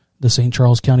The St.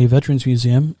 Charles County Veterans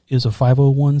Museum is a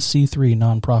 501c3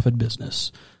 nonprofit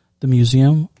business. The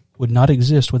museum would not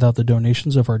exist without the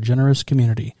donations of our generous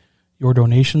community. Your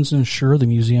donations ensure the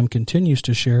museum continues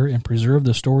to share and preserve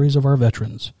the stories of our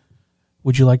veterans.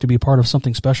 Would you like to be part of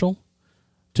something special?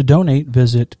 To donate,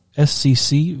 visit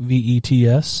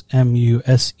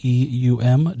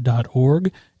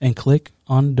sccvetsmuseum.org and click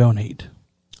on Donate.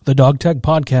 The Dog Tag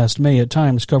Podcast may at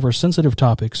times cover sensitive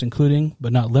topics including,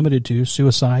 but not limited to,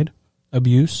 suicide,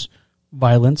 abuse,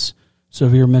 violence,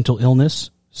 severe mental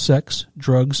illness, sex,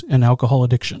 drugs, and alcohol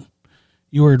addiction.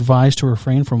 You are advised to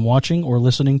refrain from watching or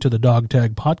listening to the Dog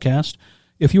Tag Podcast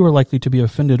if you are likely to be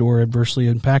offended or adversely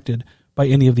impacted by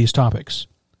any of these topics.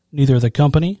 Neither the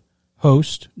company,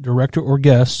 host, director, or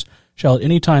guests shall at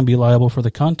any time be liable for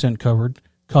the content covered,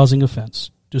 causing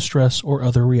offense, distress, or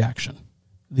other reaction.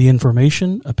 The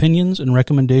information, opinions, and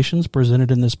recommendations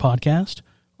presented in this podcast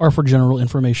are for general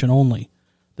information only.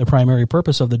 The primary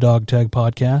purpose of the Dog Tag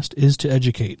Podcast is to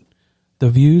educate. The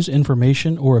views,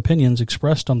 information, or opinions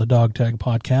expressed on the Dog Tag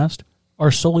Podcast are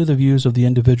solely the views of the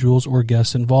individuals or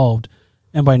guests involved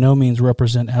and by no means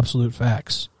represent absolute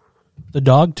facts. The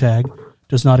Dog Tag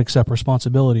does not accept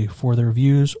responsibility for their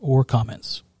views or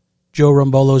comments. Joe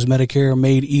Rumbolo's Medicare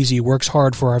Made Easy works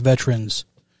hard for our veterans.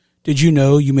 Did you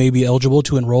know you may be eligible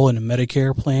to enroll in a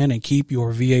Medicare plan and keep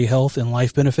your VA health and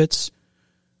life benefits?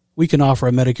 We can offer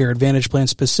a Medicare Advantage plan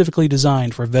specifically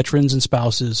designed for veterans and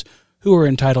spouses who are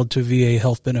entitled to VA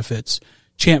health benefits.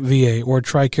 Champ VA or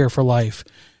TRICARE for Life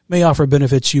may offer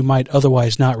benefits you might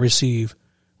otherwise not receive.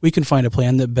 We can find a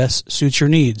plan that best suits your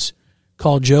needs.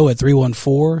 Call Joe at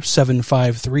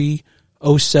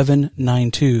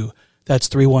 314-753-0792. That's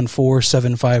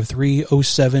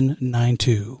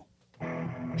 314-753-0792.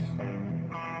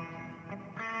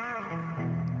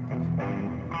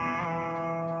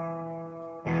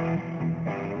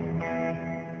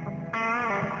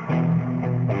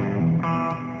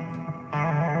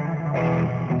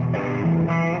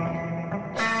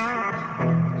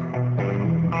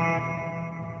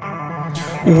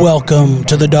 Welcome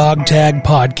to the Dog Tag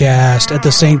Podcast at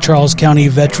the St. Charles County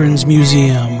Veterans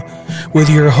Museum with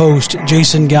your host,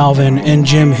 Jason Galvin and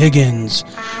Jim Higgins.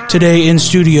 Today in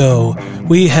studio,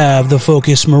 we have the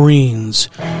Focus Marines.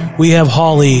 We have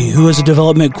Holly, who is a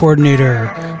development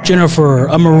coordinator, Jennifer,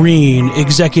 a Marine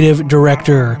executive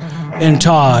director, and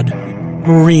Todd,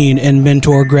 Marine and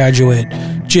mentor graduate.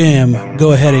 Jim,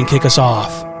 go ahead and kick us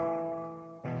off.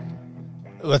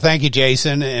 Well, thank you,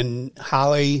 Jason, and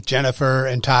Holly, Jennifer,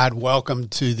 and Todd. Welcome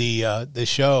to the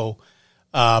show.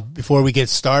 Before we get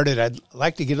started, I'd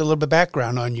like to get a little bit of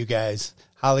background on you guys.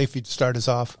 Holly, if you'd start us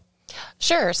off.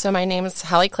 Sure. So my name is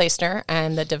Holly Kleisner.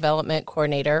 I'm the development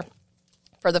coordinator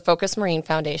for the Focus Marine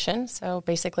Foundation. So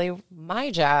basically, my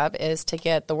job is to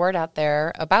get the word out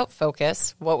there about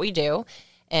Focus, what we do,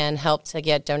 and help to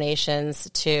get donations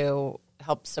to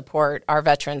help support our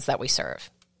veterans that we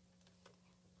serve.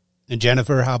 And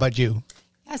Jennifer, how about you?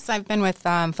 Yes, I've been with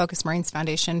Focus Marines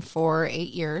Foundation for 8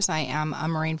 years. I am a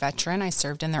Marine veteran. I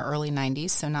served in the early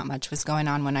 90s, so not much was going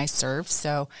on when I served.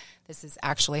 So this is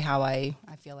actually how I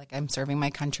feel like I'm serving my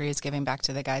country, is giving back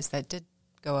to the guys that did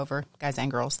go over, guys and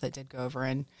girls that did go over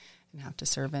and have to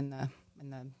serve in the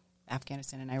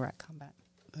Afghanistan and Iraq combat.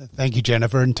 Thank you,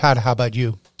 Jennifer. And Todd, how about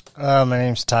you? My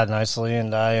name's Todd Nicely,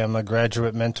 and I am a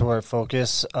graduate mentor at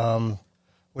Focus,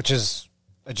 which is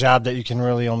a job that you can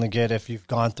really only get if you've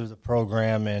gone through the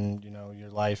program and, you know,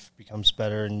 your life becomes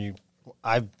better. And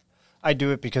I do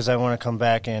it because I want to come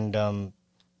back and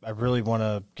I really want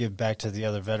to give back to the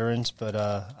other veterans. But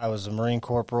I was a Marine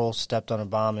corporal, stepped on a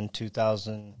bomb in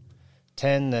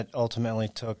 2010 that ultimately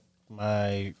took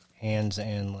my hands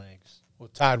and legs.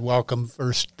 Well, Todd, welcome.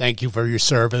 First, thank you for your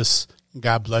service.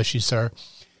 God bless you, sir.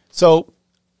 So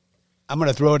I'm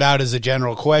going to throw it out as a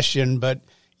general question, but,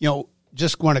 you know,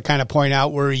 just want to kind of point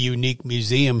out we're a unique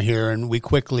museum here, and we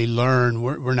quickly learn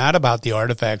we're not about the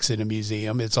artifacts in a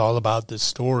museum. It's all about the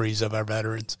stories of our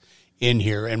veterans in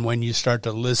here. And when you start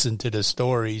to listen to the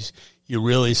stories, you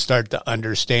really start to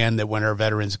understand that when our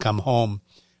veterans come home,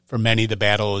 for many, the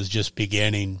battle is just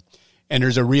beginning. And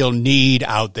there's a real need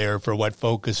out there for what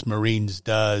Focus Marines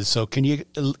does. So can you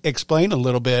explain a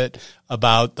little bit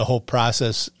about the whole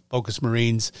process, Focus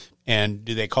Marines? And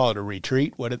do they call it a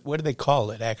retreat? What do they call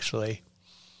it, actually?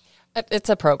 It's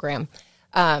a program.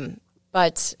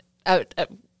 But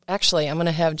actually, I'm going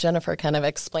to have Jennifer kind of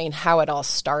explain how it all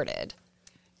started.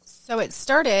 So it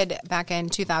started back in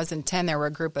 2010. There were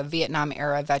a group of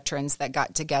Vietnam-era veterans that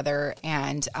got together,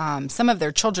 and some of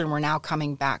their children were now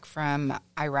coming back from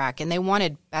Iraq, and they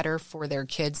wanted better for their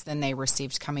kids than they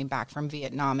received coming back from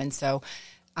Vietnam. And so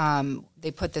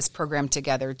they put this program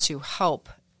together to help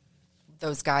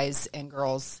those guys and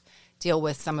girls deal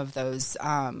with some of those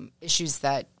issues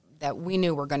that we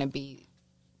knew were going to be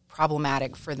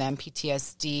problematic for them,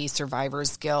 PTSD,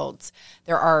 survivor's guilt.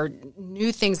 There are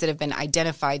new things that have been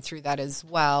identified through that as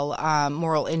well.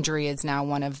 Moral injury is now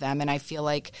one of them, and I feel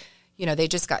like, they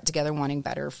just got together wanting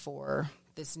better for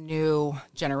this new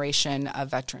generation of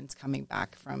veterans coming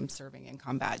back from serving in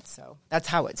combat. So that's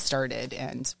how it started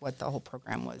and what the whole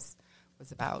program was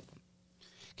about.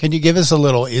 Can you give us a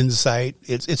little insight?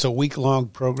 It's a week-long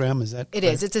program, is that It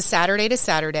correct? is. It's a Saturday to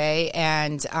Saturday,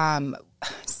 and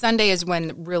Sunday is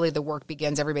when really the work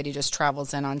begins. Everybody just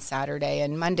travels in on Saturday,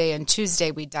 and Monday and Tuesday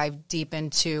we dive deep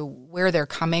into where they're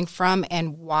coming from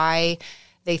and why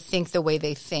they think the way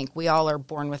they think. We all are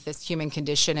born with this human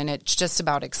condition, and it's just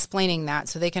about explaining that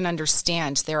so they can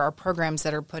understand there are programs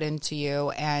that are put into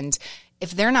you, and if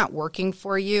they're not working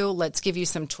for you, let's give you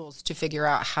some tools to figure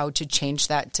out how to change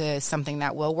that to something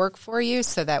that will work for you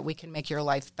so that we can make your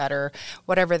life better,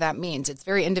 whatever that means. It's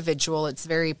very individual. It's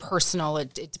very personal.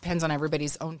 It depends on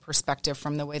everybody's own perspective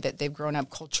from the way that they've grown up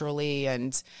culturally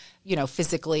and,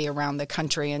 physically around the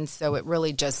country. And so it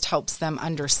really just helps them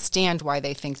understand why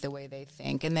they think the way they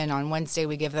think. And then on Wednesday,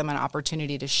 we give them an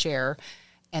opportunity to share.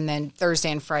 And then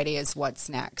Thursday and Friday is what's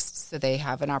next. So they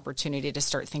have an opportunity to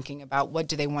start thinking about what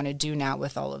do they want to do now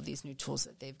with all of these new tools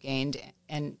that they've gained,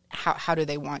 and how do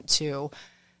they want to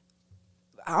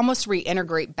almost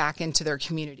reintegrate back into their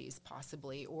communities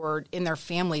possibly, or in their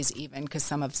families even, because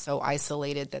some have so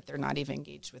isolated that they're not even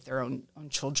engaged with their own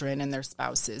children and their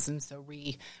spouses. And so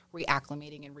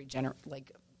reacclimating and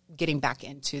getting back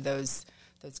into those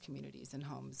communities and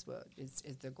homes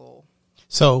is the goal.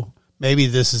 So maybe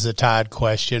this is a Todd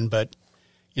question, but,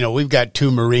 we've got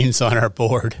 2 Marines on our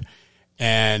board,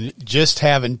 and just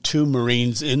having 2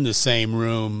 Marines in the same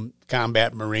room,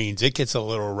 combat Marines, it gets a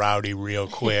little rowdy real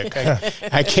quick.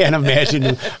 I can't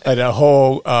imagine a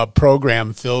whole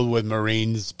program filled with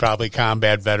Marines, probably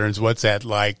combat veterans. What's that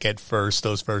like at first,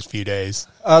 those first few days?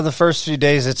 The first few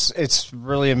days, it's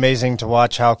really amazing to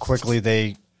watch how quickly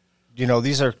they,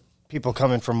 these are people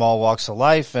coming from all walks of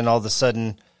life, and all of a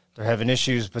sudden they're having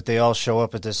issues, but they all show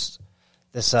up at this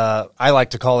I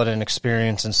like to call it an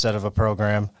experience instead of a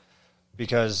program,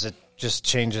 because it just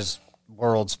changes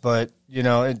worlds. But,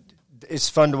 it's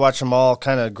fun to watch them all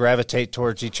kind of gravitate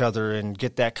towards each other and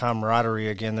get that camaraderie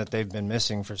again that they've been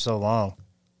missing for so long.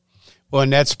 Well,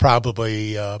 and that's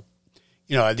probably,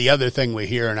 the other thing we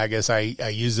hear, and I guess I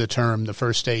use the term, the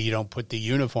first day you don't put the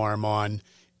uniform on,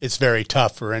 it's very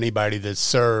tough for anybody that's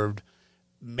served.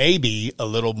 Maybe a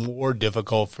little more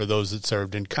difficult for those that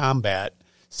served in combat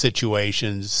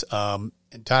situations. And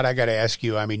Todd, I got to ask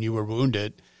you, you were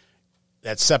wounded.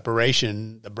 That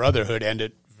separation, the brotherhood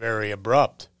ended very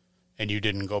abrupt, and you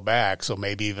didn't go back. So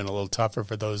maybe even a little tougher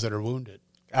for those that are wounded.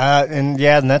 And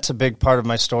that's a big part of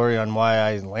my story on why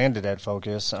I landed at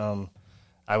Focus.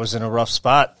 I was in a rough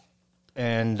spot,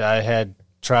 and I had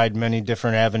tried many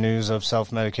different avenues of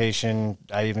self-medication.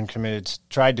 I even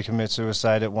tried to commit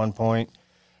suicide at one point.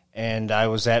 And I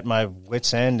was at my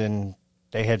wit's end, and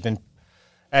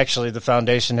the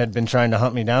foundation had been trying to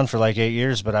hunt me down for like 8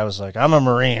 years, but I was like, I'm a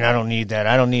Marine. I don't need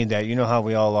that. You know how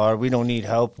we all are. We don't need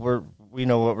help. We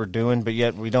know what we're doing, but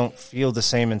yet we don't feel the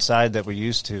same inside that we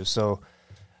used to. So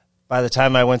by the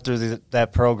time I went through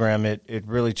that program, it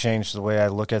really changed the way I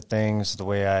look at things, the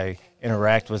way I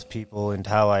interact with people, and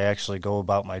how I actually go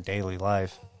about my daily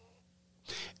life.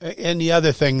 And the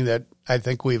other thing that I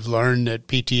think we've learned that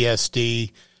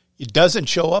PTSD, it doesn't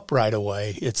show up right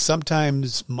away. It's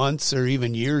sometimes months or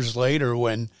even years later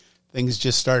when things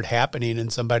just start happening in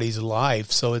somebody's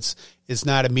life. So it's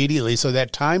not immediately. So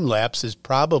that time lapse is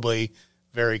probably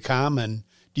very common.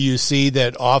 Do you see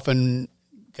that often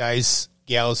guys,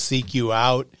 gals seek you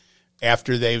out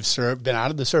after they've been out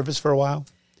of the service for a while?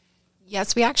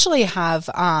 Yes, we actually have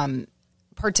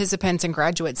participants and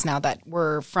graduates now that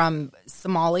were from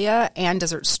Somalia and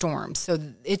Desert Storm. So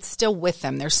it's still with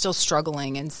them. They're still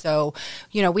struggling. And so,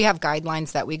 we have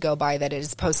guidelines that we go by that it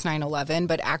is post 9/11,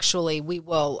 but actually we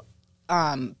will,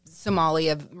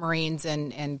 Somalia Marines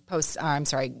and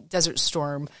Desert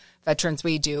Storm veterans,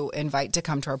 we do invite to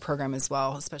come to our program as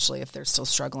well, especially if they're still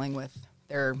struggling with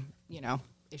their,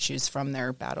 issues from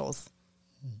their battles.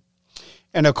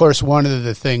 And, of course, one of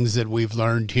the things that we've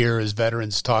learned here as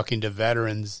veterans, talking to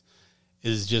veterans,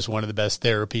 is just one of the best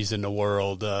therapies in the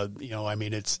world.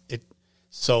 It's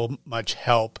so much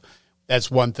help. That's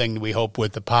one thing we hope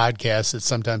with the podcast, that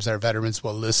sometimes our veterans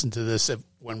will listen to this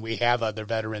when we have other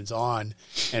veterans on,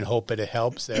 and hope it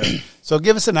helps there. So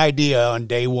give us an idea on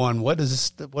day one. What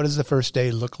does the first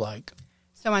day look like?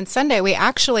 So on Sunday, we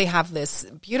actually have this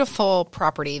beautiful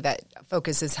property that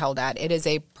Focus is held at. It is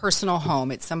a personal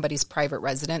home. It's somebody's private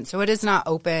residence. So it is not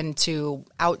open to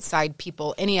outside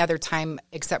people any other time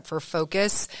except for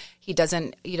Focus. He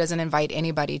doesn't invite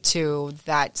anybody to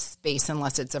that space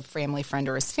unless it's a family friend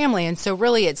or his family. And so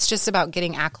really it's just about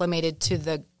getting acclimated to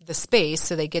the space,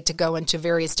 so they get to go into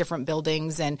various different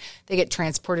buildings and they get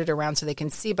transported around so they can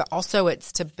see, but also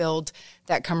it's to build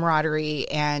that camaraderie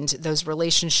and those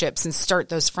relationships and start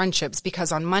those friendships,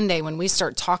 because on Monday when we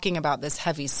start talking about this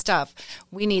heavy stuff,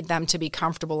 we need them to be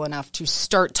comfortable enough to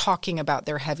start talking about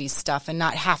their heavy stuff and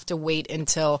not have to wait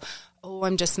until, oh,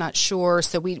 I'm just not sure.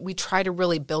 So we try to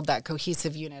really build that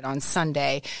cohesive unit on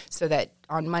Sunday so that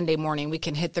on Monday morning we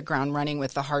can hit the ground running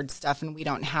with the hard stuff and we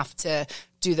don't have to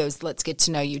do those let's get to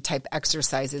know you type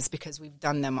exercises because we've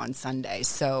done them on Sunday.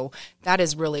 So that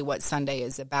is really what Sunday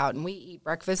is about. And we eat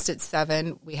breakfast at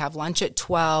 7, we have lunch at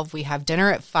 12, we have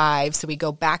dinner at 5. So we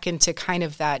go back into kind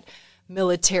of that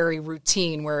military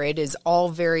routine where it is all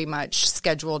very much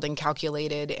scheduled and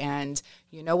calculated and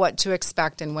you know what to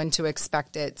expect and when to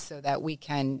expect it, so that we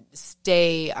can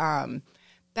stay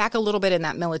back a little bit in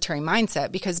that military mindset,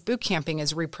 because boot camping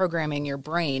is reprogramming your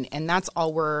brain, and that's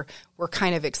all we're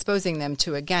kind of exposing them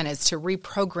to, again, is to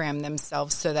reprogram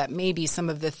themselves so that maybe some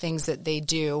of the things that they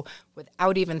do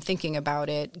without even thinking about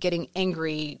it, getting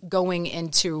angry, going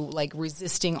into like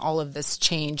resisting all of this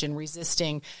change and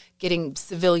resisting getting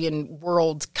civilian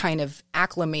world kind of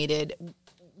acclimated.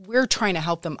 We're trying to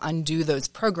help them undo those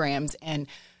programs and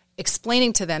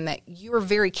explaining to them that you're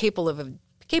very capable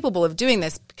of doing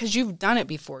this because you've done it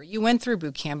before. You went through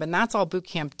boot camp, and that's all boot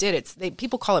camp did.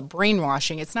 People call it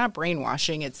brainwashing. It's not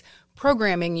brainwashing. It's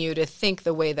programming you to think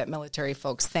the way that military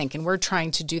folks think. And we're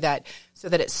trying to do that so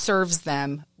that it serves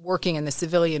them working in the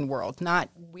civilian world.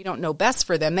 We don't know best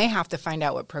for them. They have to find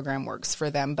out what program works for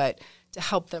them, but to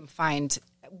help them find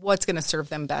what's going to serve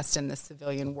them best in the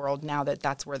civilian world now that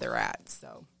that's where they're at.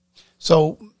 So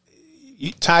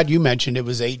Todd, you mentioned it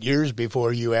was 8 years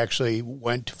before you actually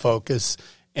went to Focus,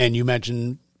 and you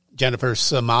mentioned Jennifer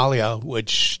Somalia,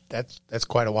 which that's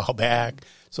quite a while back.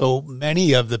 So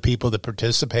many of the people that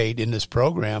participate in this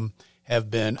program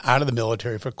have been out of the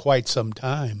military for quite some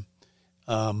time.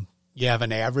 You have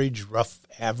an rough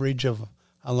average of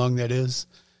how long that is?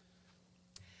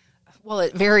 Well,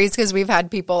 it varies because we've had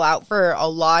people out for a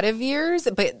lot of years,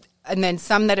 and then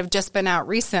some that have just been out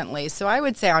recently. So I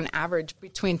would say on average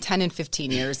between 10 and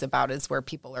 15 years about is where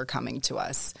people are coming to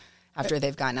us after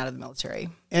they've gotten out of the military.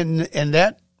 And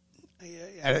that,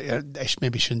 I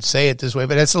maybe shouldn't say it this way,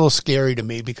 but that's a little scary to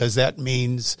me, because that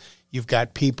means you've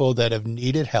got people that have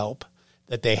needed help,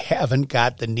 that they haven't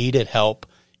got the needed help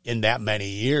in that many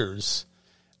years.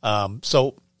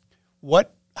 So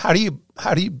how do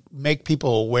you make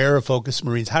people aware of Focus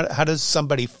Marines? How does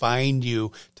somebody find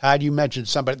you? Todd, you mentioned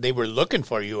they were looking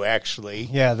for you, actually.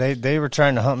 Yeah, they were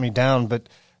trying to hunt me down,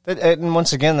 and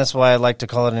once again, that's why I like to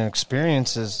call it an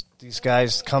experience, is these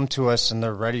guys come to us and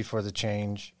they're ready for the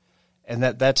change. And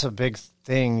that's a big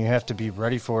thing. You have to be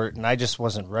ready for it. And I just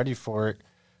wasn't ready for it,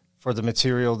 for the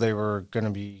material they were going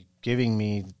to be giving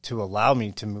me to allow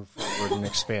me to move forward and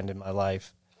expand in my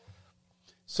life.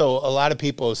 So a lot of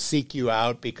people seek you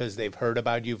out because they've heard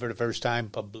about you for the first time,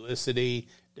 publicity,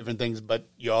 different things, but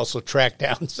you also track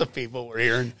down some people we're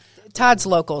hearing. Todd's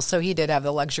local, so he did have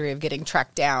the luxury of getting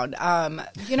tracked down.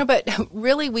 But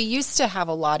really we used to have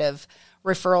a lot of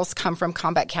referrals come from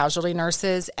combat casualty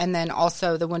nurses, and then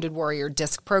also the Wounded Warrior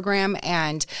DISC program.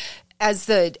 And as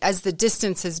the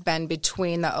distance has been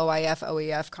between the OIF,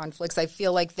 OEF conflicts, I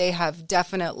feel like they have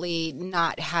definitely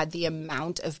not had the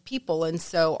amount of people. And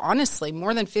so honestly,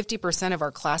 more than 50% of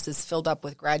our class is filled up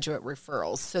with graduate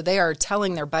referrals. So they are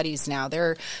telling their buddies now.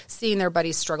 They're seeing their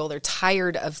buddies struggle. They're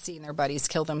tired of seeing their buddies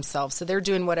kill themselves. So they're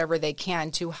doing whatever they can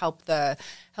to help their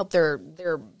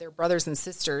brothers and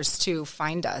sisters to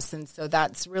find us. And so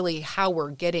that's really how we're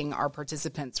getting our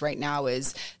participants right now,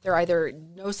 is they're either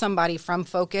know somebody from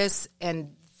Focus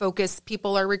and Focus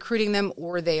people are recruiting them,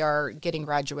 or they are getting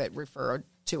graduate referred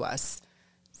to us.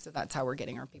 So that's how we're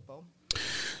getting our people.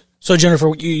 So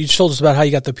Jennifer, you told us about how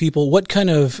you got the people. What kind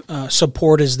of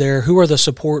support is there? Who are the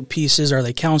support pieces? Are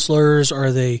they counselors?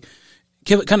 Are they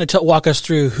walk us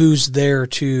through who's there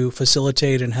to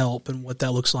facilitate and help and what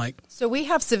that looks like? So we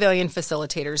have civilian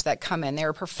facilitators that come in.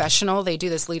 They're professional. They do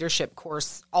this leadership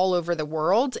course all over the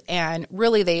world, and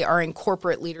really they are in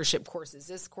corporate leadership courses.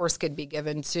 This course could be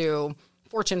given to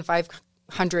Fortune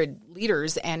 500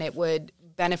 leaders, and it would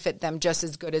benefit them just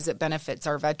as good as it benefits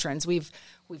our veterans. We've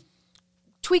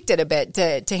tweaked it a bit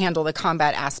to handle the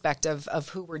combat aspect of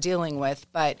who we're dealing with.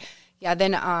 But yeah,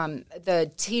 then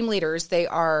the team leaders,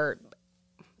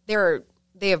 they're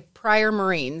have prior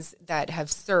Marines that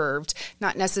have served,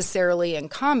 not necessarily in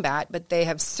combat, but they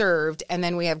have served, and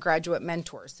then we have graduate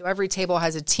mentors. So every table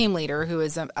has a team leader who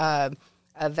is a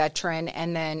veteran,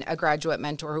 and then a graduate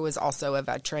mentor who is also a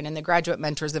veteran. And the graduate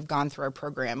mentors have gone through our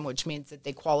program, which means that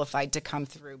they qualified to come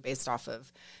through based off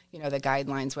of, the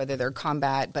guidelines, whether they're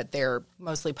combat, but they're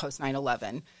mostly post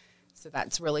 9/11. So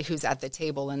that's really who's at the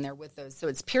table, and they're with those. So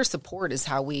it's peer support is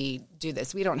how we do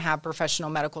this. We don't have professional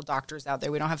medical doctors out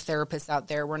there. We don't have therapists out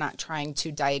there. We're not trying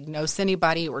to diagnose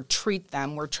anybody or treat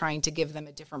them. We're trying to give them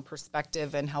a different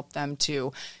perspective and help them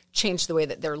to change the way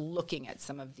that they're looking at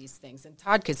some of these things. And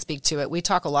Todd could speak to it. We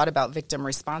talk a lot about victim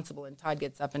responsible, and Todd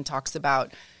gets up and talks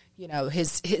about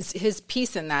his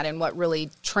piece in that and what really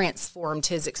transformed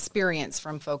his experience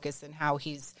from Focus and how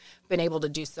he's been able to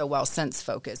do so well since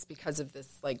Focus because of this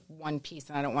one piece.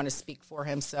 And I don't want to speak for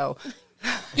him. So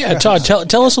yeah, Todd,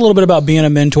 tell us a little bit about being a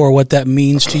mentor, what that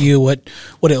means to you, what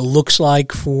it looks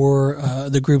like for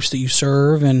the groups that you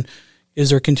serve, and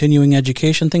is there continuing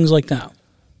education, things like that?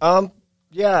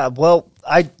 Yeah, well,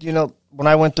 when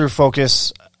I went through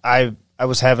Focus, I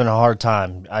was having a hard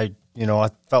time. I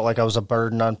felt like I was a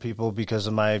burden on people because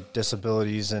of my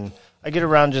disabilities, and I get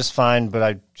around just fine, but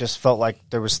I just felt like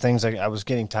there was things I was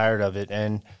getting tired of it.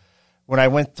 And when I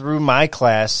went through my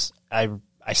class, I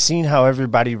seen how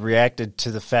everybody reacted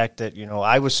to the fact that,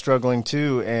 I was struggling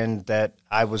too, and that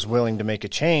I was willing to make a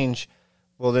change.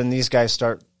 Well, then these guys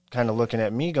start kind of looking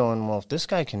at me going, well, if this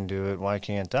guy can do it, why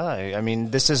can't I? I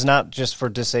mean, this is not just for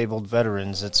disabled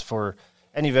veterans. It's for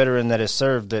any veteran that has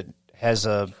served that has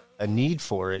a need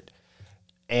for it.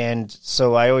 And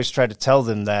so I always try to tell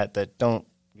them that don't,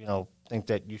 think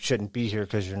that you shouldn't be here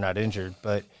because you're not injured.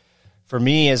 But for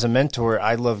me as a mentor,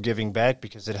 I love giving back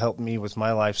because it helped me with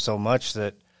my life so much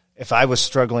that if I was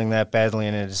struggling that badly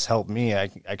and it has helped me, I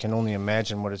can only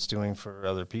imagine what it's doing for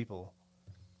other people.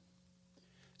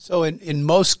 So in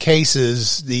most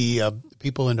cases, the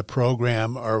people in the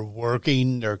program are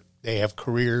working, they have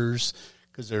careers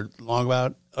because they're long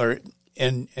out,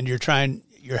 and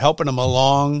you're helping them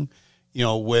along,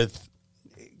 with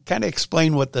kind of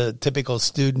explain what the typical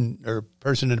student or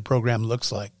person in the program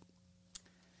looks like.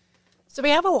 So we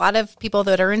have a lot of people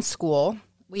that are in school.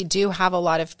 We do have a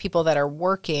lot of people that are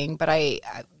working, but a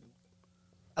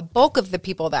bulk of the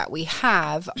people that we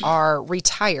have are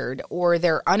retired or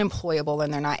they're unemployable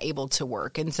and they're not able to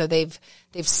work. And so they've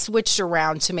switched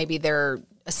around to maybe they're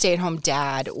a stay-at-home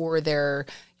dad or they're,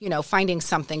 finding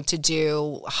something to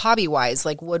do hobby-wise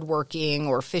like woodworking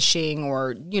or fishing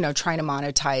or, trying to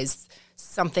monetize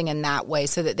something in that way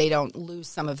so that they don't lose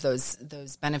some of those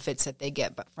benefits that they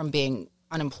get from being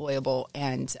unemployable.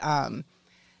 And,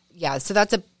 so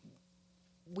that's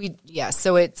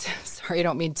so it's, sorry, I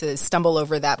don't mean to stumble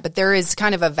over that, but there is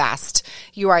kind of a vast,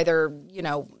 you either,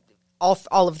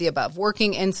 all of the above,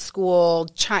 working in school,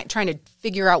 trying to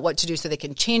figure out what to do so they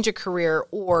can change a career,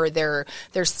 or they're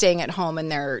staying at home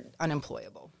and they're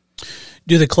unemployable.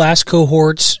 Do the class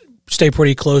cohorts stay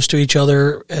pretty close to each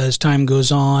other as time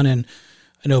goes on? And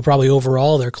I know probably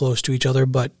overall they're close to each other,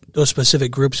 but those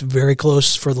specific groups very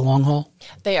close for the long haul?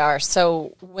 They are.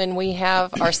 So when we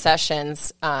have our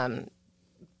sessions,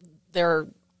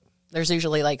 there's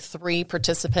usually like 3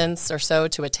 participants or so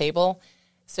to a table.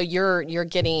 So you're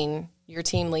getting your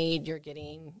team lead, you're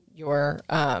getting your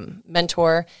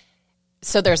mentor.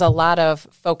 So there's a lot of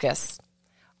focus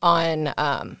on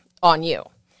you,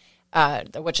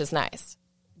 which is nice.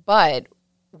 But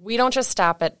we don't just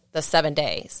stop at the 7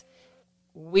 days.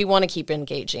 We want to keep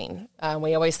engaging.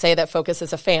 We always say that Focus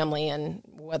is a family, and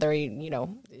whether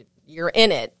you're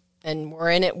in it, and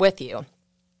we're in it with you.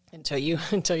 Until you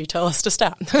tell us to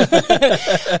stop.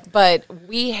 But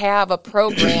we have a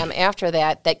program after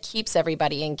that keeps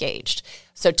everybody engaged.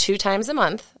 So 2 times a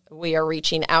month, we are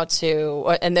reaching out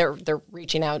to, and they're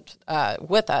reaching out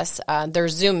with us.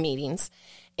 There's Zoom meetings,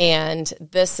 and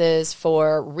this is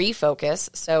for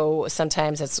refocus. So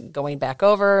sometimes it's going back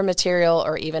over material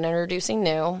or even introducing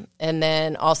new. And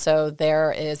then also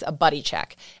there is a buddy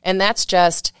check. And that's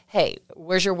just, hey,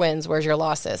 where's your wins? Where's your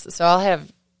losses? So I'll have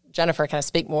Jennifer kind of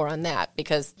speak more on that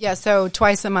because... Yeah, so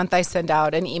twice a month I send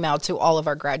out an email to all of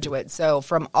our graduates. So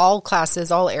from all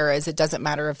classes, all eras, it doesn't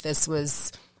matter if this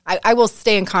was... I will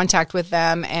stay in contact with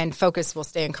them, and Focus will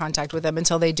stay in contact with them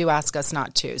until they do ask us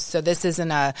not to. So this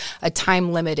isn't a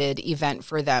time-limited event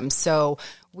for them. So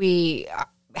we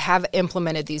have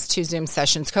implemented these 2 Zoom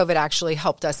sessions. COVID actually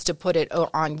helped us to put it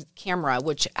on camera,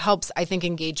 which helps, I think,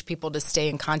 engage people to stay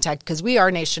in contact because we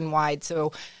are nationwide.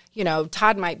 So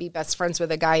Todd might be best friends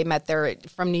with a guy he met there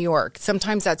from New York.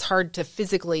 Sometimes that's hard to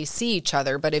physically see each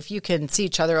other, but if you can see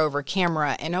each other over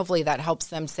camera, and hopefully that helps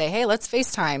them say, hey, let's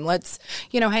FaceTime. Let's,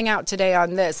 hang out today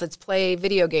on this. Let's play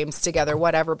video games together,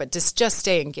 whatever, but just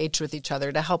stay engaged with each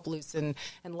other to help loosen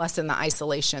and lessen the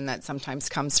isolation that sometimes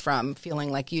comes from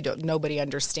feeling like nobody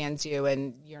understands you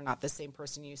and you're not the same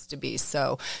person you used to be.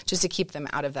 So just to keep them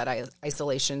out of that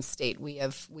isolation state,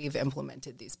 we've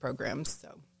implemented these programs.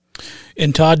 So.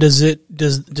 And Todd, does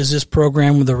this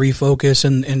program with the refocus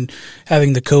and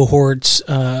having the cohorts,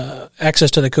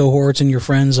 access to the cohorts and your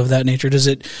friends of that nature, does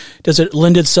it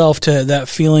lend itself to that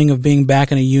feeling of being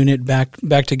back in a unit,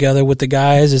 back together with the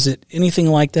guys? Is it anything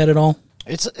like that at all?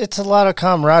 It's a lot of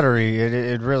camaraderie.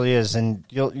 It really is, and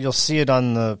you'll see it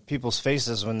on the people's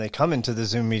faces when they come into the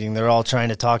Zoom meeting. They're all trying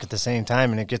to talk at the same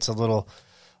time, and it gets a little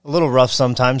rough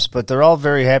sometimes, but they're all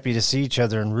very happy to see each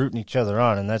other and rooting each other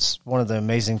on. And that's one of the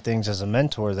amazing things as a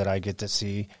mentor that I get to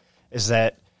see is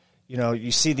that,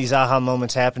 you see these aha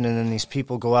moments happen and then these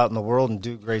people go out in the world and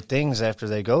do great things after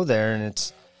they go there. And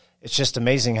it's just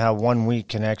amazing how 1 week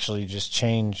can actually just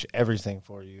change everything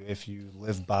for you if you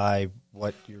live by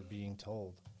what you're being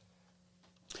told.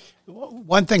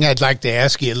 One thing I'd like to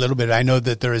ask you a little bit, I know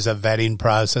that there is a vetting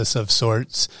process of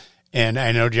sorts, and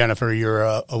I know, Jennifer, you're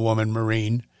a woman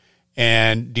Marine.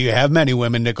 And do you have many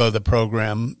women that go to the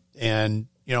program? And,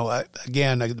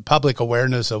 again, the public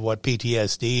awareness of what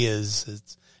PTSD is,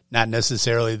 it's not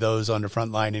necessarily those on the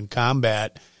front line in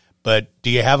combat, but do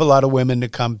you have a lot of women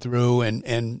that come through?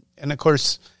 And of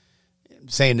course, I'm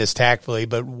saying this tactfully,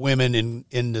 but women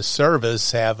in the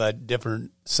service have a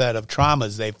different set of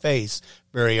traumas they face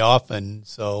very often.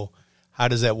 So how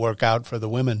does that work out for the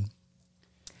women?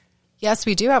 Yes,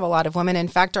 we do have a lot of women. In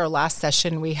fact, our last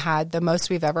session we had the most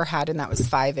we've ever had, and that was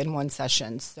 5 in one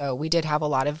session. So we did have a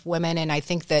lot of women, and I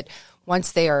think that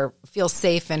once they feel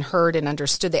safe and heard and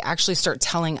understood, they actually start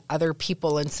telling other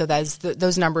people, and so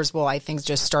those numbers will, I think,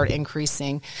 just start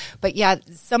increasing. But yeah,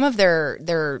 some of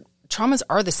their traumas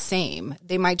are the same.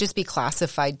 They might just be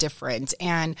classified different.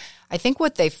 And I think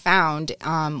what they found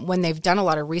when they've done a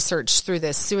lot of research through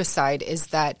this suicide is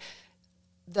that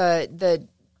the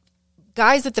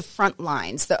guys at the front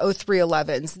lines, the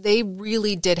 0311s, they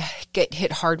really did get hit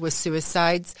hard with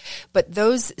suicides, but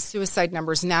those suicide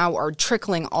numbers now are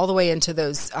trickling all the way into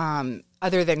those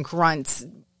other than grunts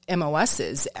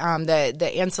MOSs,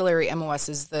 the ancillary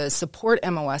MOSs, the support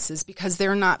MOSs, because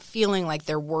they're not feeling like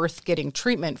they're worth getting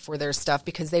treatment for their stuff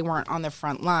because they weren't on the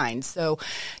front line. So,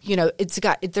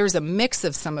 there's a mix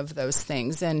of some of those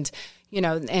things, and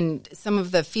some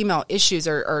of the female issues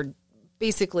are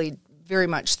basically very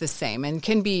much the same and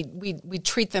can be, we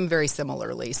treat them very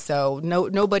similarly. So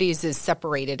nobody's is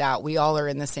separated out. We all are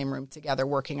in the same room together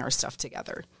working our stuff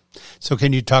together. So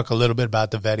can you talk a little bit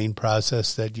about the vetting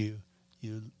process that you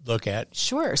look at?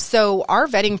 Sure. So our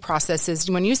vetting process is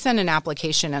when you send an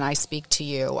application and I speak to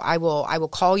you, I will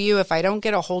call you. If I don't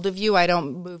get a hold of you, I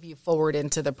don't move you forward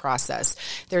into the process.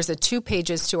 There's 2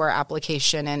 pages to our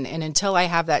application, and until I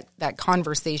have that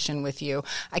conversation with you,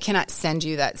 I cannot send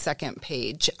you that second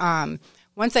page.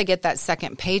 Once I get that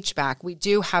second page back, we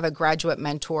do have a graduate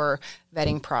mentor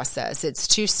vetting process. It's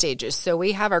 2 stages. So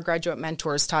we have our graduate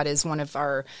mentors. Todd is one of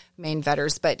our main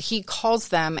vetters, but he calls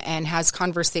them and has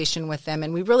conversation with them.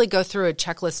 And we really go through a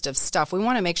checklist of stuff. We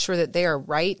want to make sure that they are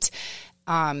right,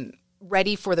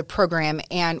 ready for the program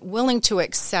and willing to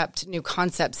accept new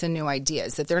concepts and new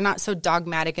ideas, that they're not so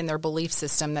dogmatic in their belief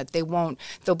system that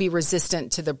they'll be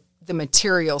resistant to the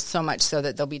material so much so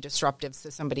that they'll be disruptive so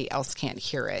somebody else can't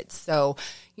hear it. So,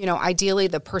 ideally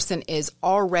the person is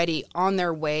already on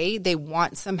their way. They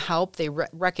want some help. They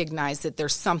recognize that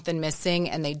there's something missing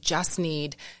and they just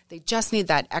need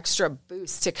that extra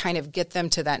boost to kind of get them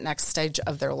to that next stage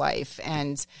of their life.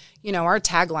 And, our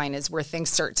tagline is where things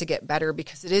start to get better,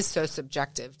 because it is so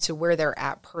subjective to where they're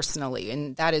at personally.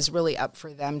 And that is really up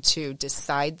for them to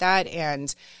decide that.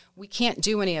 And we can't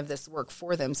do any of this work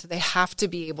for them. So they have to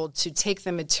be able to take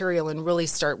the material and really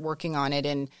start working on it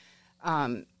and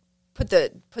put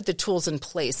the tools in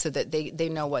place so that they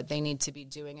know what they need to be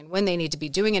doing and when they need to be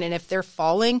doing it. And if they're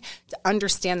falling, to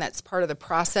understand that's part of the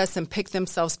process and pick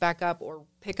themselves back up, or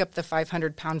pick up the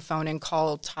 500-pound phone and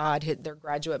call Todd, their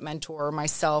graduate mentor, or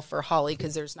myself, or Holly,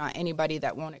 because there's not anybody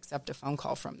that won't accept a phone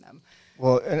call from them.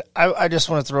 Well, and I just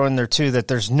want to throw in there, too, that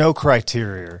there's no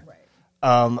criteria.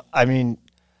 Right.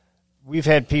 We've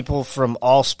had people from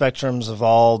all spectrums of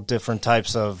all different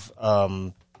types of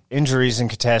injuries and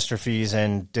catastrophes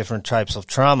and different types of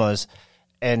traumas.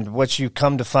 And what you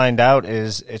come to find out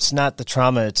is it's not the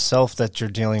trauma itself that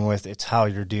you're dealing with, it's how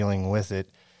you're dealing with it,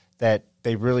 that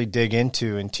they really dig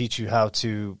into and teach you how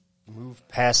to move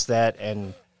past that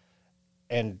and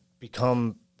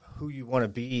become who you want to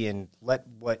be, and let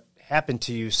what happened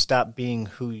to you stop being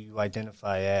who you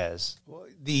identify as.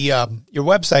 The your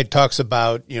website talks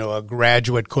about a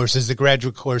graduate course. Is the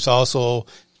graduate course also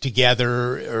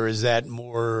together, or is that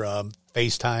more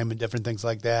FaceTime and different things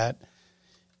like that?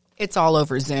 It's all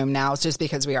over Zoom now. It's just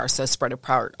because we are so spread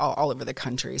apart all over the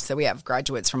country. So we have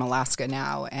graduates from Alaska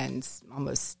now and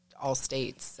almost all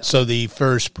states. So the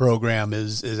first program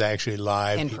is actually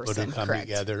live. In People person, do come correct.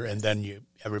 together, and then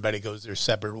everybody goes their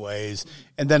separate ways.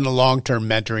 And then the long-term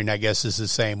mentoring, I guess, is the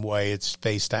same way. It's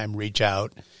FaceTime, reach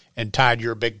out. And Todd,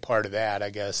 you're a big part of that,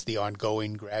 I guess, the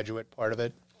ongoing graduate part of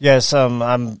it. Yes,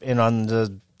 I'm in on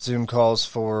the Zoom calls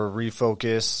for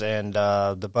refocus and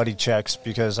the buddy checks,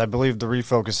 because I believe the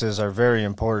refocuses are very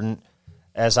important.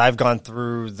 As I've gone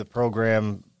through the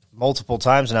program multiple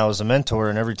times now as a mentor,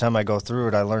 and every time I go through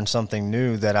it, I learn something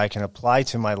new that I can apply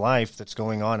to my life that's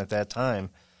going on at that time.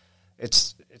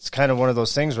 It's kind of one of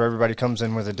those things where everybody comes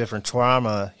in with a different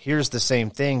trauma, hears the same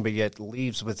thing, but yet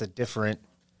leaves with a different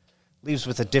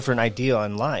idea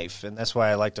on life. And that's why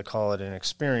I like to call it an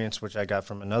experience, which I got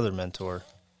from another mentor.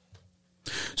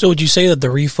 So would you say that the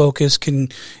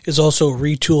refocus is also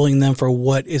retooling them for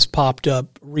what is popped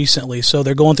up recently? So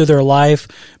they're going through their life,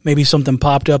 maybe something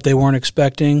popped up they weren't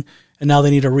expecting, and now they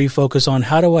need to refocus on,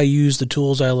 how do I use the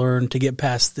tools I learned to get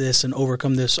past this and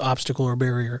overcome this obstacle or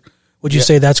barrier? Would you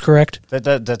say that's correct?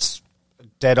 That's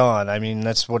dead on. I mean,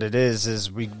 that's what it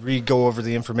is we go over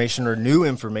the information, or new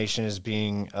information is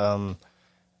being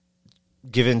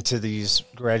given to these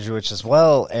graduates as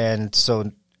well. And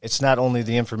so it's not only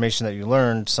the information that you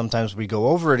learned. Sometimes we go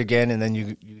over it again, and then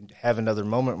you have another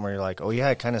moment where you're like, oh, yeah,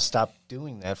 I kind of stopped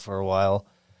doing that for a while.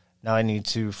 Now I need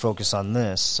to focus on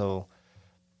this. So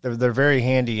they're very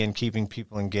handy in keeping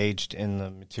people engaged in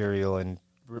the material. And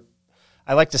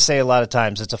I like to say a lot of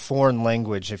times, it's a foreign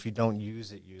language. If you don't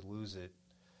use it, you lose it.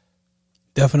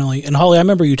 Definitely. And Holly, I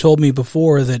remember you told me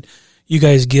before that you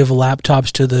guys give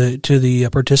laptops to the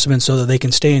participants so that they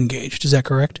can stay engaged. Is that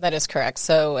correct? That is correct.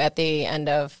 So at the end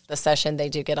of the session, they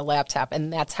do get a laptop,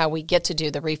 and that's how we get to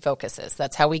do the refocuses.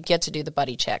 That's how we get to do the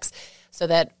buddy checks, so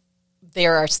that they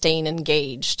are staying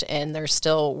engaged and they're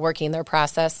still working their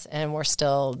process, and we're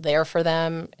still there for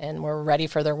them, and we're ready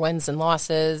for their wins and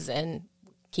losses, and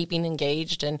keeping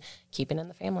engaged and keeping in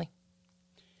the family.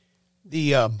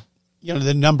 The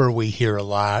the number we hear a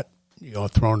lot,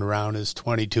 thrown around is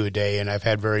 22 a day, and I've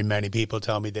had very many people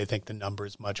tell me they think the number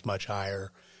is much, much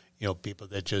higher. People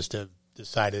that just have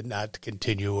decided not to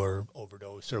continue or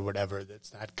overdose or whatever,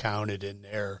 that's not counted in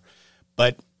there.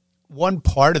 But one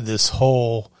part of this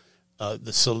whole,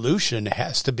 the solution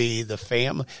has to be the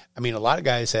family. I mean, a lot of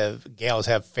gals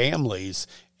have families,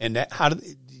 and how do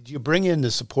you bring in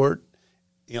the support?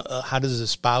 How does a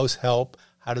spouse help?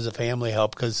 How does a family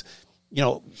help? Because,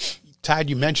 Todd,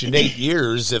 you mentioned 8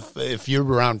 years. If you're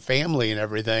around family and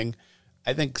everything,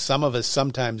 I think some of us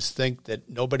sometimes think that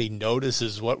nobody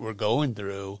notices what we're going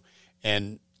through.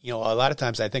 And, a lot of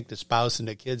times I think the spouse and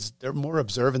the kids, they're more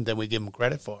observant than we give them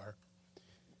credit for.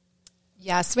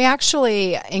 Yes, we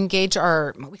actually engage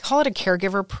we call it a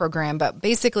caregiver program, but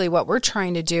basically what we're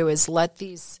trying to do is let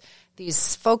these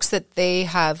folks that they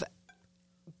have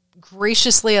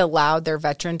graciously allowed their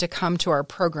veteran to come to our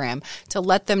program, to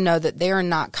let them know that they are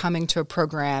not coming to a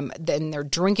program then they're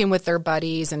drinking with their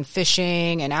buddies and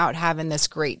fishing and out having this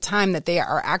great time, that they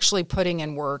are actually putting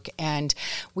in work. And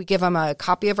we give them a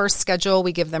copy of our schedule.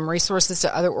 We give them resources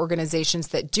to other organizations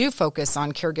that do focus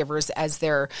on caregivers as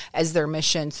their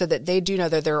mission, so that they do know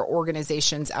that there are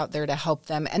organizations out there to help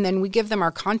them. And then we give them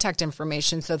our contact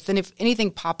information, so then if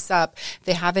anything pops up,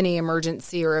 they have any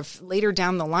emergency, or if later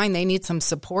down the line they need some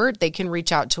support, they can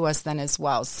reach out to us then as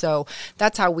well. So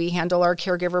that's how we handle our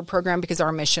caregiver program, because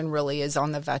our mission really is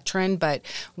on the veteran. But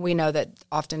we know that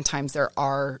oftentimes there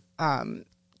are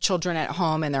children at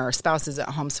home and there are spouses at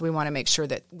home. So we want to make sure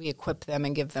that we equip them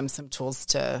and give them some tools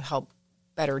to help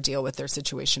better deal with their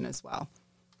situation as well.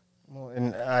 Well,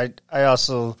 and I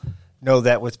also know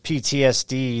that with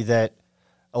PTSD, that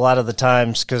a lot of the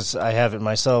times, because I have it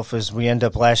myself, is we end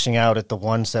up lashing out at the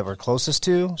ones that we're closest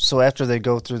to. So after they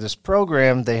go through this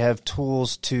program, they have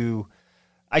tools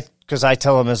because I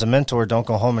tell them as a mentor, don't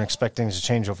go home and expect things to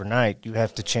change overnight. You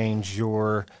have to change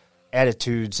your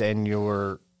attitudes and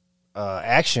your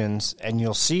actions, and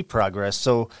you'll see progress.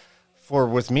 So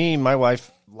with me, my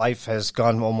life has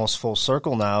gone almost full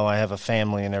circle now. I have a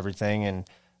family and everything, and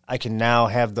I can now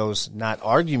have those not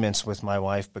arguments with my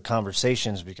wife, but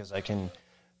conversations, because I can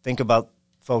think about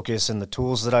focus and the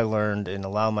tools that I learned, and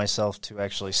allow myself to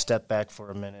actually step back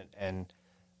for a minute and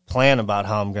plan about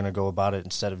how I'm going to go about it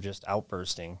instead of just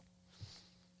outbursting.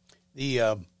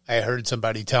 I heard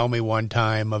somebody tell me one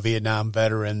time, a Vietnam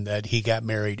veteran, that he got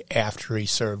married after he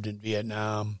served in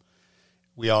Vietnam.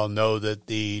 We all know that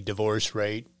the divorce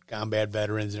rate, combat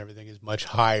veterans and everything, is much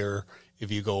higher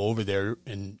if you go over there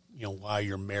and, while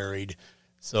you're married.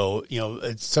 So,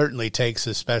 it certainly takes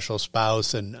a special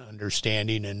spouse and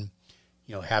understanding and,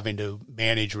 having to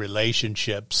manage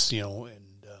relationships,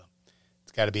 and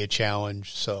it's got to be a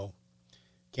challenge. So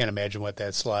can't imagine what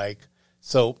that's like.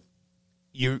 So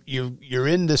you're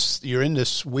in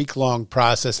this week-long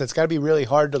process. That's got to be really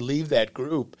hard to leave that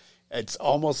group. It's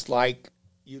almost like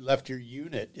you left your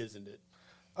unit, isn't it?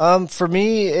 For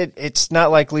me, it's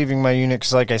not like leaving my unit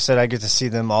because, like I said, I get to see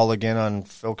them all again on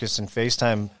Focus and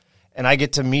FaceTime, and I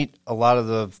get to meet a lot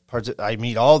of I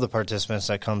meet all the participants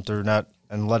that come through,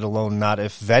 and let alone not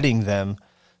if vetting them.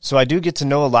 So I do get to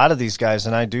know a lot of these guys,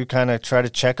 and I do kind of try to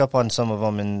check up on some of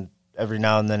them and every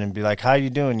now and then and be like, how you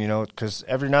doing, because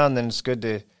every now and then it's good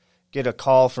to get a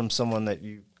call from someone that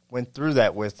you went through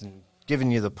that with and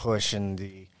giving you the push and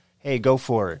the, hey, go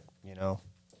for it,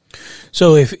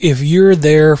 So if you're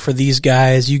there for these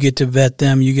guys, you get to vet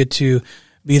them, you get to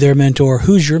be their mentor.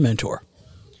 Who's your mentor?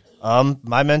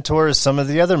 My mentor is some of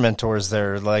the other mentors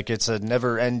there. Like, it's a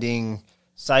never-ending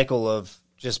cycle of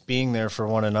just being there for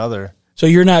one another. So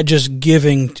you're not just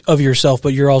giving of yourself,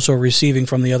 but you're also receiving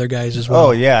from the other guys as well.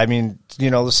 Oh, yeah. I mean,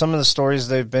 some of the stories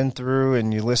they've been through,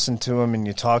 and you listen to them and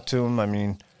you talk to them. I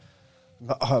mean,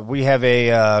 we have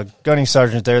a gunning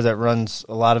sergeant there that runs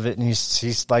a lot of it, and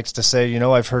he likes to say,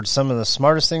 I've heard some of the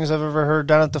smartest things I've ever heard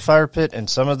down at the fire pit and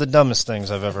some of the dumbest things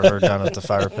I've ever heard down at the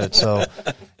fire pit. So,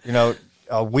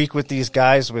 a week with these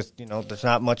guys with, there's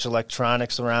not much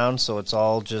electronics around, so it's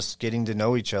all just getting to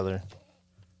know each other.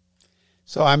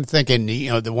 So I'm thinking,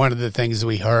 one of the things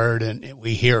we heard and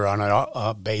we hear on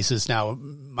a basis now,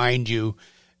 mind you,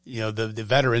 the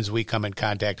veterans we come in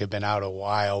contact have been out a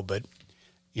while, but,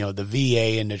 the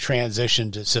VA and the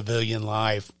transition to civilian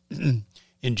life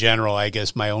in general, I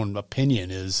guess my own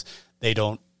opinion is they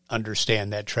don't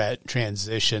understand that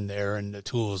transition there and the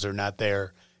tools are not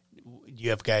there. Do you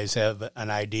have guys have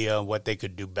an idea of what they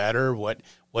could do better?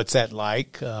 What's that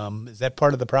like? Is that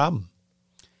part of the problem?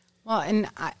 Well, and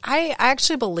I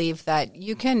actually believe that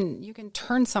you can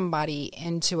turn somebody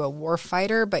into a war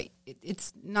fighter, but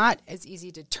it's not as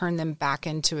easy to turn them back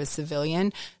into a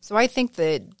civilian. So I think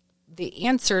that the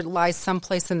answer lies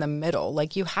someplace in the middle.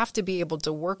 Like, you have to be able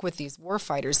to work with these war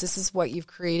fighters. This is what you've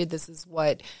created. This is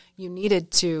what you needed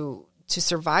to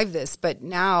survive this. But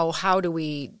now, how do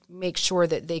we make sure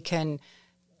that they can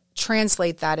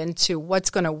translate that into what's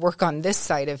going to work on this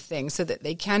side of things so that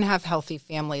they can have healthy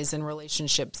families and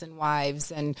relationships and wives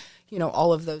and,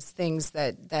 all of those things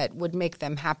that would make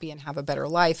them happy and have a better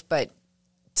life. But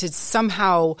to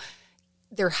somehow,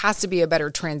 there has to be a better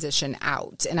transition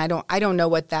out. And I don't know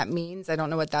what that means. I don't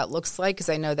know what that looks like, because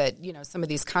I know that, some of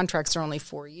these contracts are only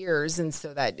 4 years. And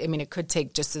so it could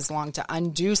take just as long to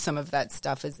undo some of that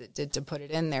stuff as it did to put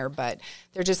it in there. But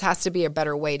there just has to be a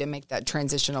better way to make that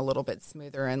transition a little bit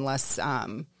smoother and less, I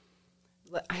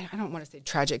don't want to say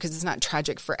tragic, because it's not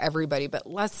tragic for everybody, but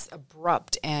less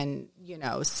abrupt. And,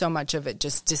 so much of it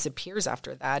just disappears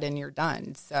after that and you're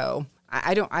done. So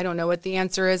I don't know what the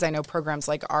answer is. I know programs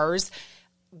like ours,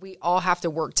 we all have to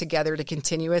work together to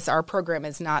continue us. Our program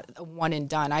is not a one and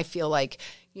done. I feel like,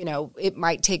 it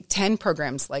might take 10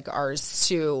 programs like ours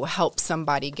to help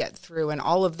somebody get through, and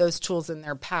all of those tools in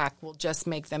their pack will just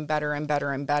make them better and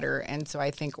better and better. And so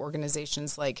I think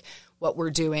organizations like what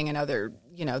we're doing and other,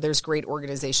 there's great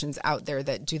organizations out there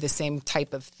that do the same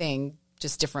type of thing,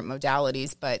 just different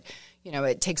modalities. But,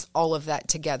 it takes all of that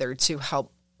together to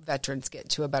help veterans get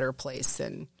to a better place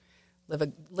and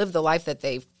live the life that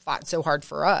they fought so hard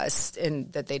for us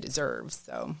and that they deserve.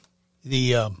 So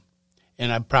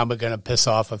and I'm probably going to piss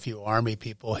off a few Army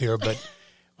people here, but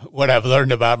what I've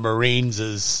learned about Marines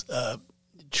is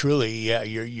truly,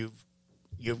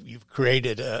 you've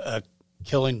created a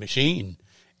killing machine,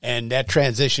 and that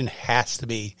transition has to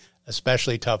be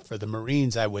especially tough for the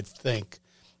Marines, I would think.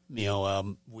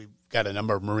 We've got a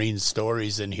number of Marine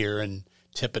stories in here, and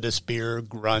tip of the spear,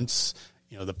 grunts,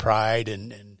 the pride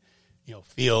and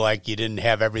feel like you didn't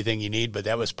have everything you need, but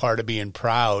that was part of being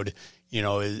proud,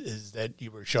 is that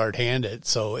you were shorthanded.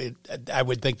 So I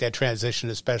would think that transition,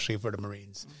 especially for the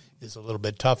Marines, is a little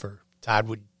bit tougher. Todd,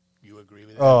 would you agree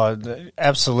with that? Oh,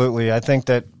 absolutely. I think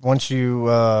that once you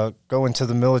go into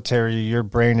the military, your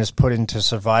brain is put into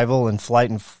survival and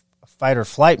fight or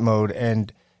flight mode,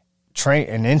 and train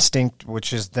an instinct,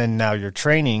 which is then now your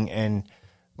training. And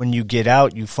when you get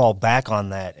out, you fall back on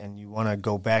that, and you want to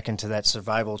go back into that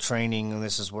survival training, and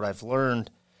this is what I've learned.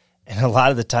 And a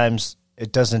lot of the times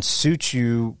it doesn't suit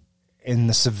you in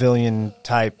the civilian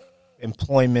type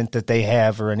employment that they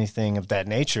have or anything of that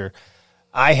nature.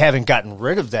 I haven't gotten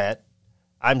rid of that.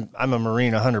 I'm a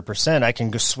Marine 100%. I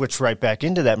can go switch right back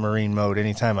into that Marine mode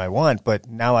anytime I want, but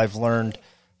now I've learned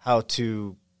how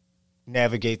to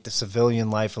navigate the civilian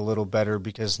life a little better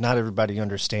because not everybody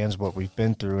understands what we've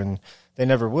been through, and they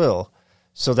never will.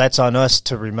 So that's on us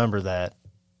to remember that.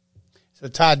 So,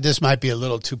 Todd, this might be a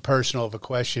little too personal of a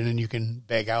question, and you can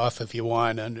beg off if you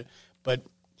want. But,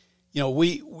 you know,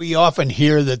 we often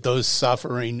hear that those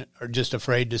suffering are just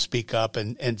afraid to speak up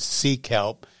and seek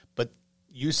help. But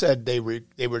you said they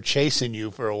were chasing you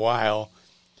for a while.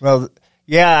 Well,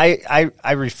 yeah,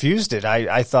 I refused it.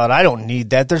 I thought, I don't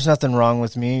need that. There's nothing wrong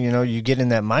with me. You know, you get in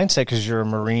that mindset because you're a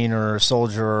Marine or a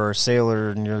soldier or a sailor,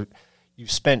 and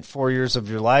you've spent 4 years of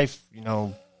your life, you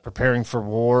know, preparing for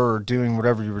war or doing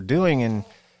whatever you were doing, and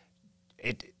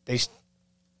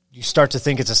you start to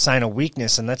think it's a sign of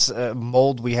weakness, and that's a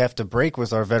mold we have to break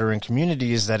with our veteran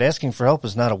community, is that asking for help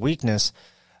is not a weakness.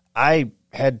 I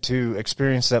had to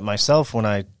experience that myself when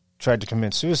I tried to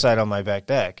commit suicide on my back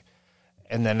deck.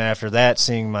 And then after that,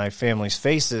 seeing my family's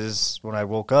faces when I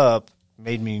woke up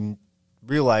made me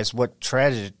realize what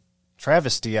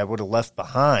travesty I would have left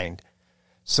behind.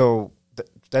 So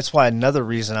that's why another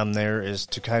reason I'm there is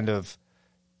to kind of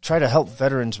try to help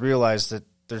veterans realize that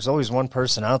there's always one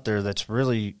person out there that's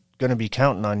really going to be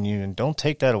counting on you, and don't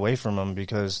take that away from them,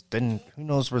 because then who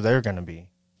knows where they're going to be.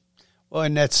 Well,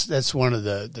 and that's one of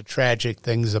the tragic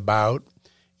things about,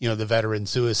 you know, the veteran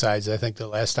suicides. I think the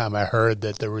last time I heard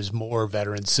that there was more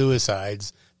veteran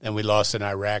suicides than we lost in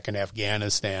Iraq and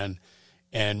Afghanistan.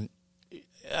 And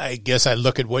I guess I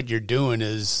look at what you're doing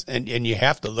and you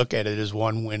have to look at it as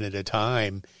one win at a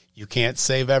time. You can't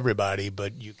save everybody,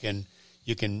 but you can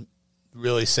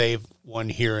really save one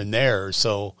here and there.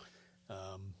 So,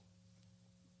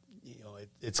 you know,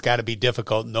 it's got to be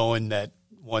difficult knowing that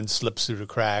one slips through the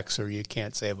cracks, or you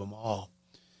can't save them all.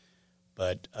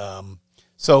 But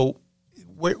so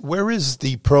where is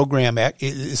the program at?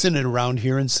 Isn't it around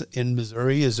here in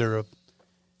Missouri? Is there a?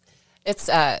 It's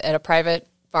at a private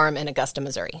farm in Augusta,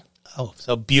 Missouri. Oh,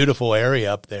 so beautiful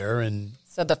area up there. And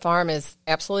so the farm is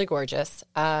absolutely gorgeous.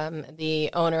 The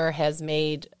owner has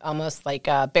made almost like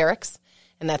barracks,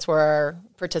 and that's where our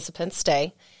participants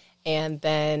stay. And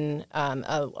then,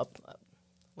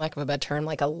 lack of a better term,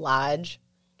 like a lodge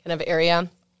kind of area.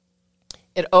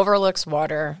 It overlooks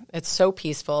water. It's so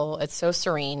peaceful. It's so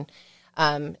serene.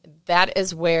 That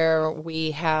is where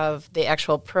we have the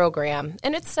actual program,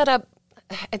 and it's set up,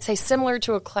 I'd say, similar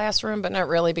to a classroom, but not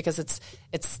really, because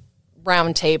it's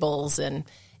round tables and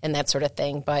that sort of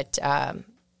thing. But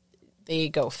they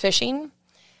go fishing.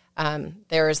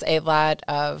 There's a lot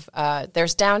of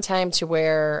there's downtime to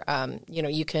where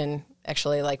you can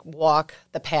actually like walk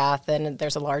the path, and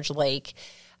there's a large lake.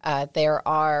 There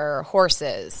are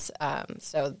horses,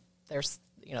 so there's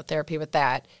therapy with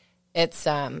that. It's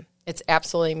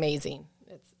absolutely amazing.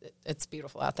 It's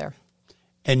beautiful out there.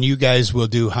 And you guys will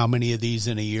do how many of these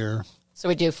in a year? So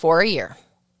we do 4 a year.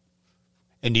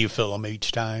 And do you fill them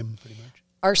each time, pretty much?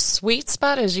 Our sweet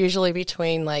spot is usually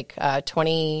between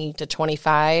 20 to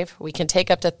 25. We can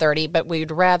take up to 30, but we'd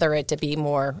rather it to be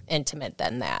more intimate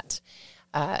than that.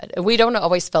 We don't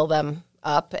always fill them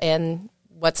up, and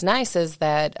what's nice is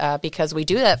that because we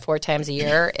do that 4 times a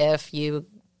year, if you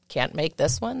can't make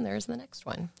this one, there's the next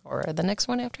one, or the next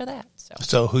one after that.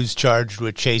 So who's charged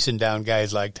with chasing down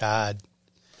guys like Todd?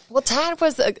 Well,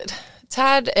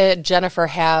 Todd and Jennifer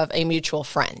have a mutual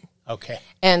friend. Okay.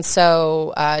 And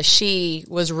so she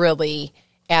was really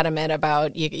adamant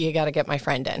about, you got to get my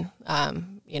friend in,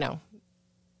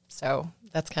 So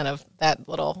that's kind of that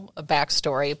little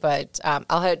backstory. But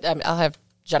I'll have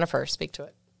Jennifer speak to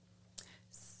it.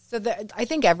 So I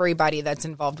think everybody that's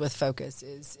involved with Focus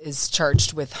is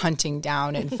charged with hunting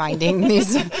down and finding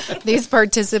these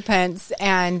participants,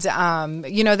 and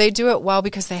they do it well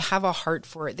because they have a heart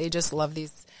for it. They just love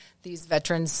these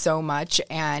veterans so much,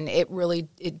 and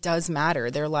it does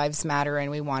matter. Their lives matter,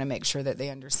 and we want to make sure that they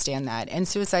understand that. And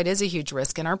suicide is a huge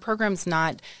risk, and our program's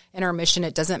not, in our mission,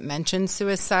 it doesn't mention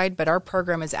suicide, but our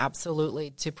program is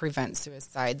absolutely to prevent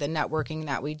suicide. The networking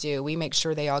that we do, we make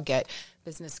sure they all get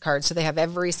business cards, so they have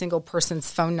every single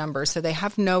person's phone number, so they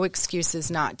have no excuses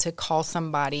not to call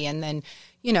somebody. And then,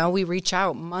 we reach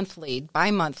out monthly,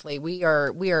 bi-monthly. We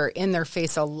are in their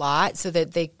face a lot, so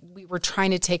that we're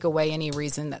trying to take away any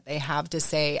reason that they have to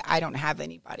say, I don't have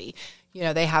anybody.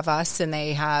 They have us, and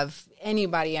they have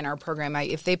anybody in our program.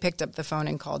 If they picked up the phone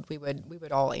and called, we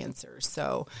would all answer.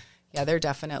 So yeah, there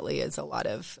definitely is a lot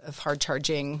of hard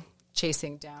charging,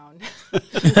 chasing down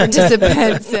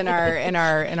participants in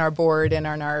our board and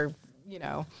on our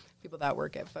people that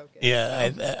work at Focus.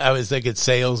 Yeah, I was thinking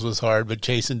sales was hard, but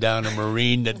chasing down a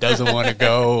Marine that doesn't want to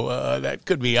go, that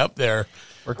could be up there.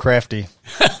 We're crafty.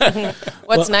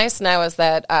 What's nice now is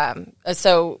that,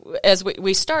 so as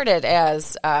we started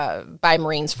as by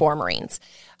Marines for Marines,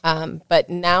 but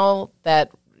now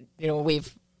that,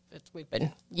 we've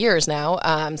been years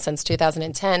now, since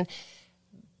 2010,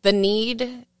 the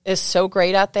need is so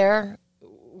great out there,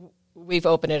 we've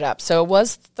opened it up. So it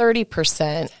was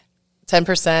 30%,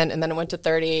 10%, and then it went to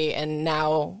 30%, and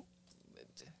now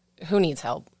who needs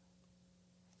help?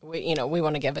 We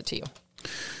want to give it to you.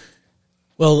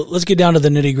 Well, let's get down to the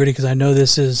nitty gritty because I know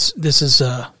this is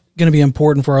going to be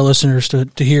important for our listeners to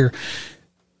hear.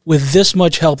 With this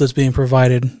much help that's being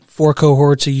provided, 4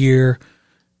 cohorts a year,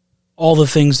 all the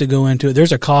things that go into it,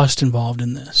 there's a cost involved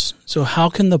in this. So how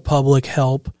can the public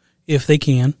help if they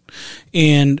can?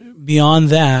 And beyond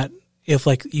that, if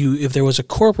there was a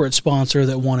corporate sponsor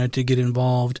that wanted to get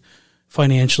involved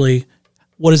financially,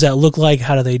 what does that look like?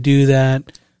 How do they do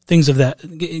that? Things of that.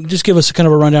 Just give us kind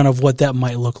of a rundown of what that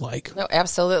might look like. No,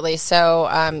 absolutely. So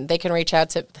they can reach out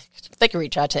to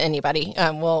anybody.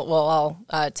 We'll all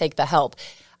take the help,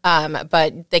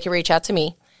 but they can reach out to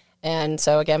me. And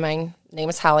so again, my name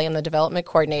is Holly. I'm the development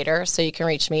coordinator. So you can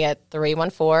reach me at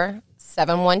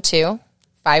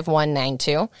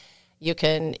 314-712-5192. You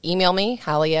can email me,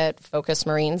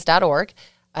 holly@focusmarines.org.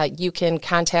 You can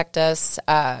contact us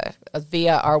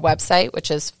via our website,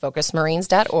 which is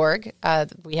focusmarines.org.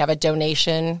 We have a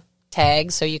donation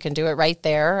tag, so you can do it right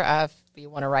there. If you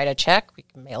want to write a check, we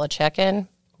can mail a check in,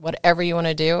 whatever you want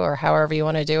to do or however you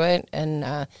want to do it.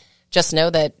 And just know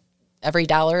that every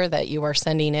dollar that you are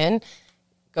sending in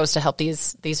goes to help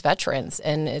these veterans.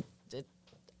 And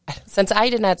since I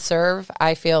did not serve,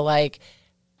 I feel like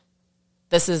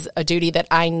this is a duty that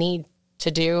I need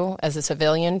to do as a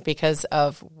civilian because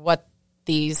of what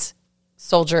these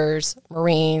soldiers,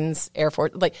 Marines, Air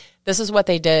Force, this is what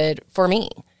they did for me,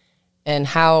 and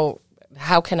how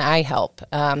can I help?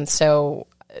 So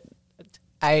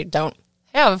I don't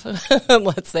have,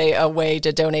 let's say, a way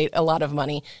to donate a lot of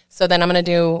money. So then I'm going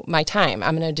to do my time.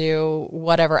 I'm going to do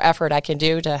whatever effort I can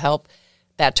do to help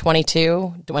that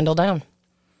 22 dwindle down.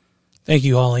 Thank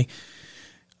you, Holly.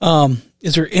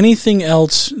 Is there anything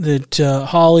else that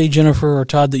Holly, Jennifer, or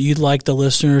Todd that you'd like the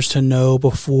listeners to know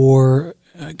before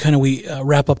we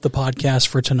wrap up the podcast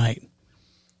for tonight?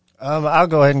 I'll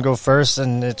go ahead and go first,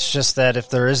 and it's just that if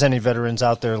there is any veterans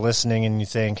out there listening and you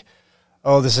think,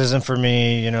 oh, this isn't for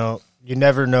me, you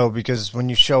never know, because when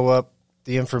you show up,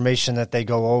 the information that they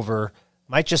go over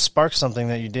might just spark something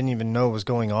that you didn't even know was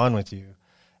going on with you.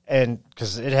 And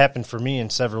because it happened for me in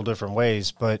several different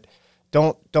ways, but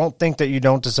don't think that you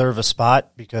don't deserve a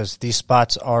spot, because these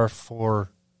spots are for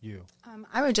you.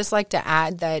 I would just like to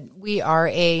add that we are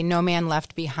a No Man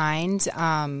Left Behind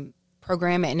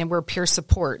program, and we're peer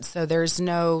support. So there's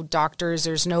no doctors,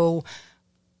 there's no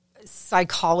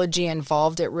psychology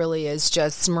involved. It really is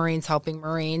just Marines helping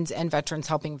Marines and veterans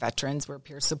helping veterans. We're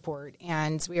peer support.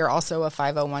 And we are also a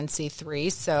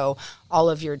 501c3. So all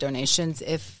of your donations,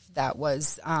 if that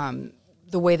was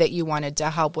the way that you wanted to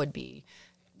help, would be,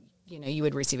 you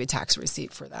would receive a tax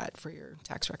receipt for that, for your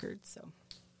tax records. So,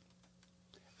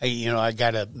 I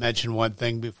got to mention one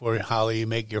thing before, Holly, you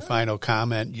make your final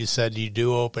comment. You said you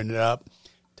do open it up.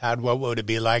 Todd, what would it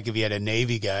be like if you had a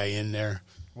Navy guy in there?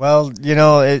 Well,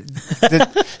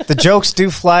 the jokes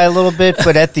do fly a little bit,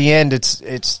 but at the end,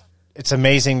 it's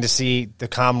amazing to see the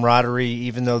camaraderie,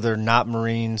 even though they're not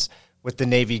Marines, with the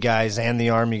Navy guys and the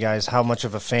Army guys, how much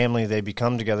of a family they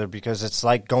become together, because it's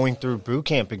like going through boot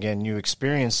camp again. You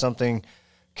experience something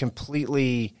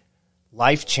completely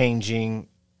life-changing,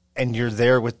 and you're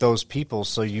there with those people,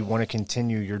 so you want to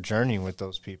continue your journey with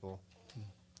those people.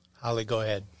 Holly, go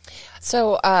ahead.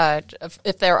 So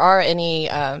if there are any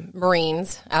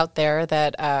Marines out there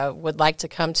that would like to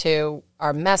come to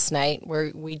our mess night,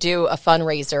 where we do a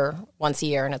fundraiser once a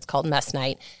year, and it's called Mess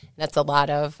Night. And it's a lot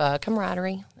of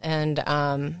camaraderie, and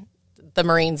the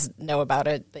Marines know about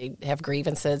it. They have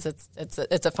grievances.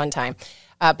 It's a fun time.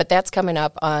 But that's coming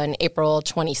up on April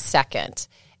 22nd.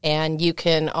 And you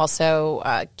can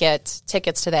also get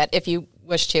tickets to that if you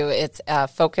wish to. It's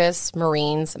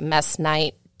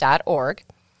focusmarinesmessnight.org.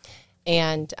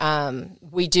 And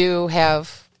we do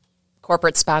have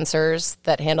corporate sponsors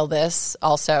that handle this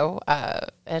also.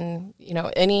 And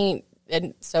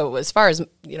so as far as,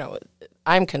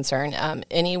 I'm concerned,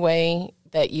 any way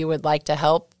that you would like to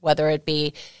help, whether it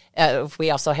be, if we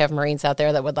also have Marines out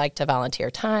there that would like to volunteer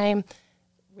time,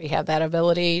 we have that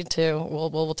ability to,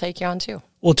 we'll take you on too.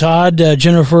 Well, Todd,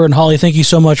 Jennifer, and Holly, thank you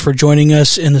so much for joining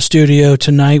us in the studio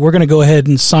tonight. We're going to go ahead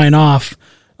and sign off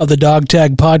of the Dog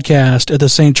Tag Podcast at the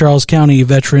St. Charles County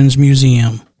Veterans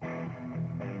Museum.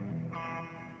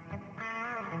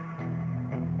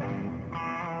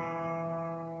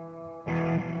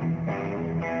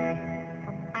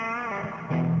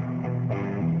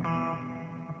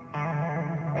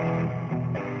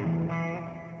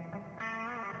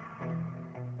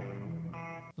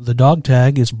 The Dog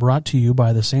Tag is brought to you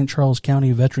by the St. Charles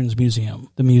County Veterans Museum.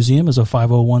 The museum is a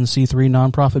 501c3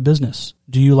 nonprofit business.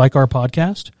 Do you like our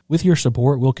podcast? With your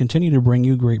support, we'll continue to bring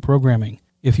you great programming.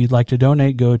 If you'd like to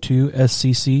donate, go to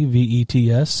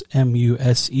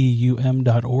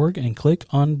sccvetsmuseum.org and click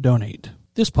on Donate.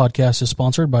 This podcast is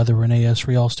sponsored by the Renee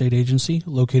Esri Allstate Agency,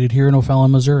 located here in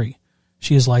O'Fallon, Missouri.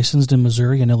 She is licensed in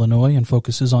Missouri and Illinois and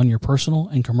focuses on your personal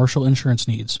and commercial insurance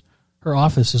needs. Her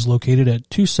office is located at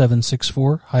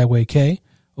 2764 Highway K,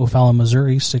 O'Fallon,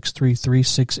 Missouri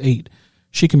 63368.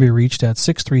 She can be reached at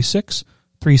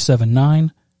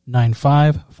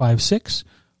 636-379-9556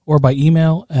 or by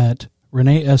email at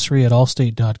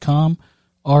reneeessry@allstate.com,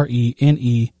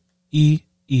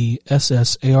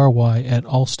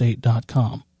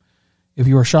 reneeessary@allstate.com. If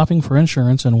you are shopping for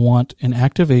insurance and want an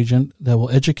active agent that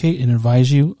will educate and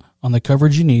advise you on the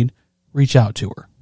coverage you need, reach out to her.